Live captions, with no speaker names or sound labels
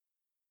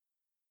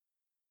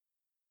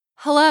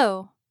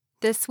Hello!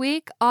 This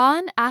week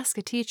on Ask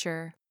a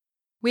Teacher,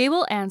 we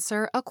will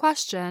answer a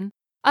question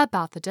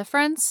about the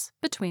difference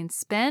between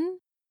spin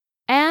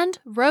and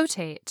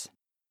rotate.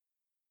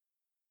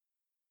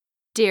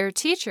 Dear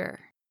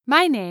teacher,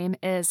 my name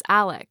is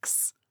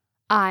Alex.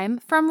 I'm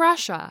from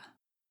Russia.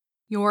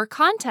 Your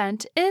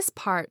content is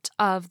part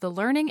of the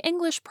learning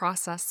English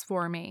process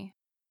for me.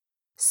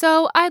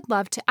 So I'd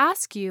love to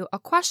ask you a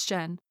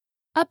question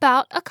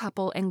about a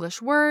couple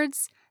English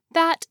words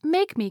that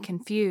make me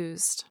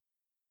confused.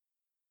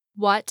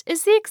 What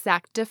is the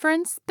exact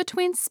difference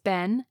between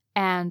spin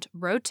and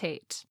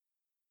rotate?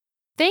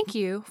 Thank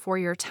you for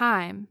your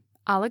time,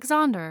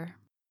 Alexander.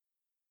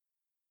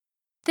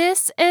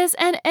 This is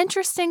an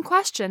interesting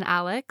question,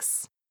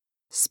 Alex.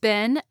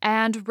 Spin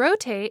and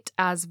rotate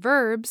as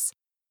verbs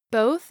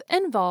both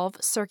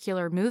involve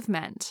circular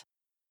movement.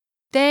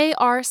 They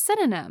are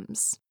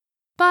synonyms,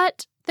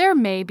 but there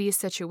may be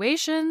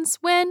situations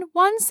when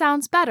one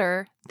sounds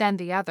better than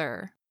the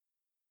other.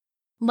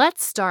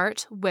 Let's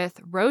start with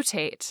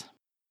rotate.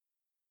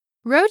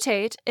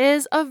 Rotate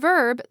is a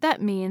verb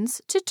that means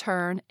to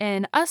turn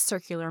in a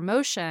circular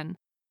motion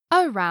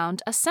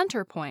around a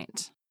center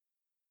point.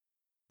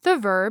 The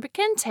verb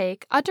can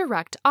take a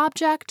direct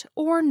object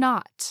or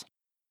not.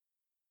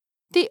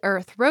 The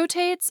Earth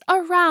rotates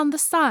around the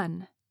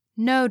sun,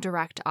 no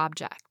direct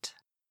object.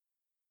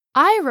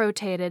 I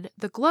rotated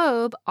the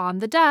globe on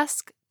the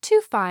desk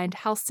to find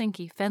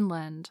Helsinki,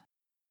 Finland.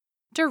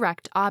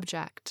 Direct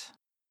object.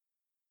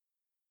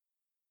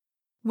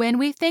 When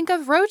we think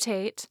of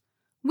rotate,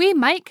 we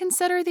might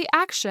consider the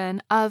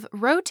action of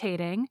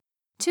rotating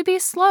to be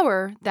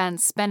slower than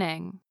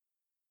spinning.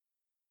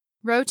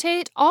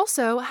 Rotate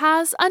also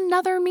has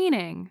another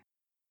meaning.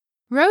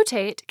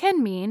 Rotate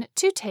can mean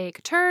to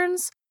take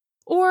turns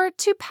or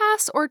to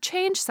pass or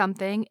change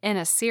something in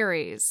a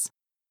series.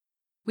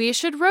 We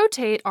should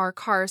rotate our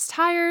car's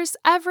tires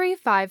every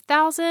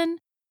 5,000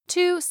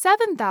 to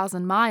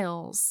 7,000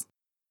 miles.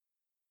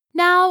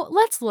 Now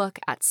let's look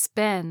at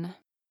spin.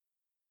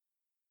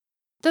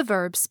 The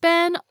verb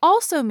spin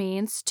also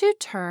means to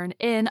turn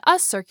in a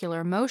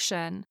circular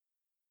motion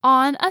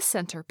on a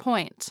center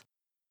point,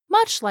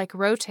 much like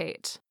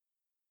rotate.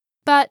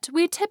 But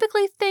we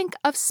typically think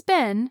of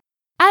spin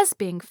as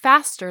being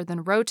faster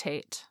than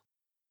rotate.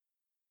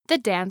 The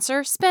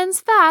dancer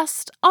spins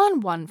fast on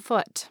one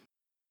foot.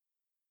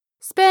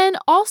 Spin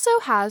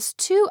also has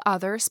two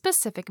other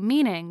specific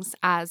meanings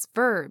as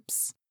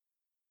verbs.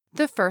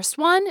 The first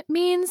one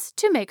means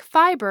to make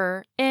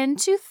fiber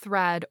into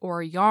thread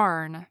or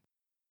yarn.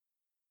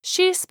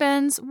 She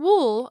spins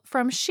wool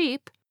from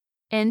sheep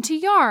into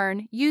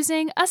yarn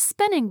using a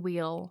spinning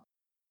wheel.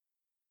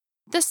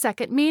 The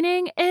second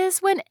meaning is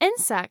when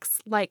insects,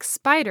 like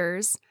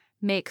spiders,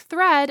 make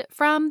thread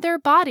from their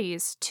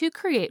bodies to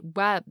create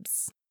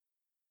webs.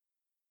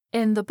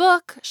 In the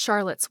book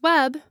Charlotte's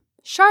Web,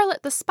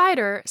 Charlotte the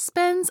spider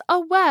spins a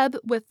web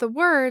with the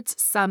words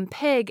 "some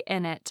pig"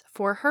 in it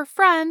for her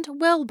friend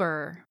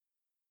Wilbur.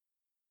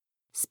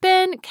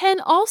 Spin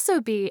can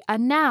also be a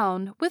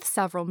noun with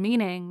several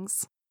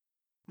meanings.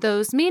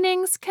 Those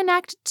meanings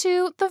connect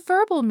to the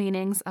verbal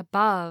meanings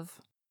above.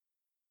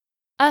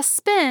 A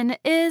spin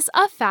is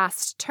a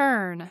fast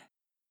turn.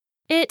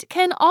 It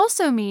can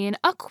also mean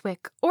a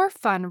quick or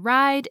fun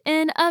ride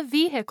in a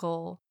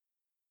vehicle.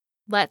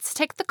 Let's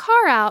take the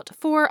car out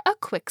for a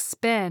quick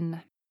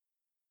spin.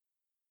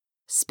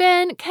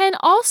 Spin can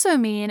also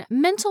mean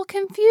mental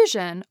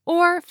confusion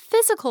or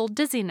physical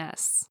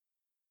dizziness.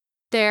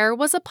 There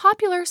was a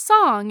popular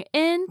song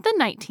in the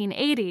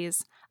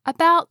 1980s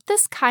about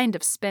this kind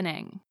of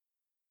spinning.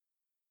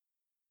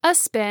 A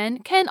spin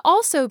can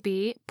also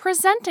be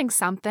presenting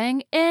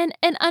something in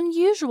an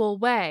unusual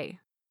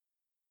way.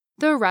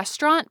 The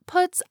restaurant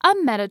puts a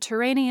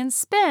Mediterranean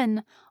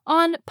spin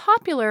on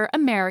popular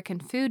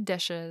American food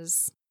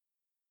dishes.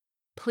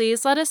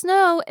 Please let us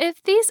know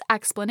if these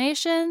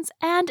explanations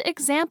and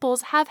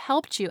examples have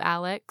helped you,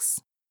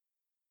 Alex.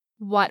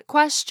 What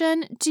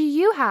question do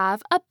you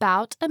have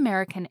about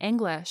American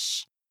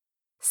English?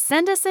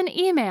 Send us an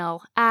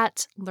email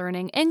at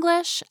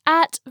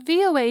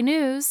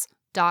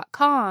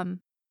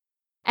learningenglish@voanews.com.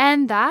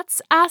 And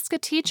that's Ask a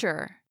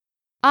Teacher.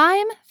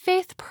 I'm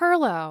Faith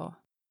Perlow.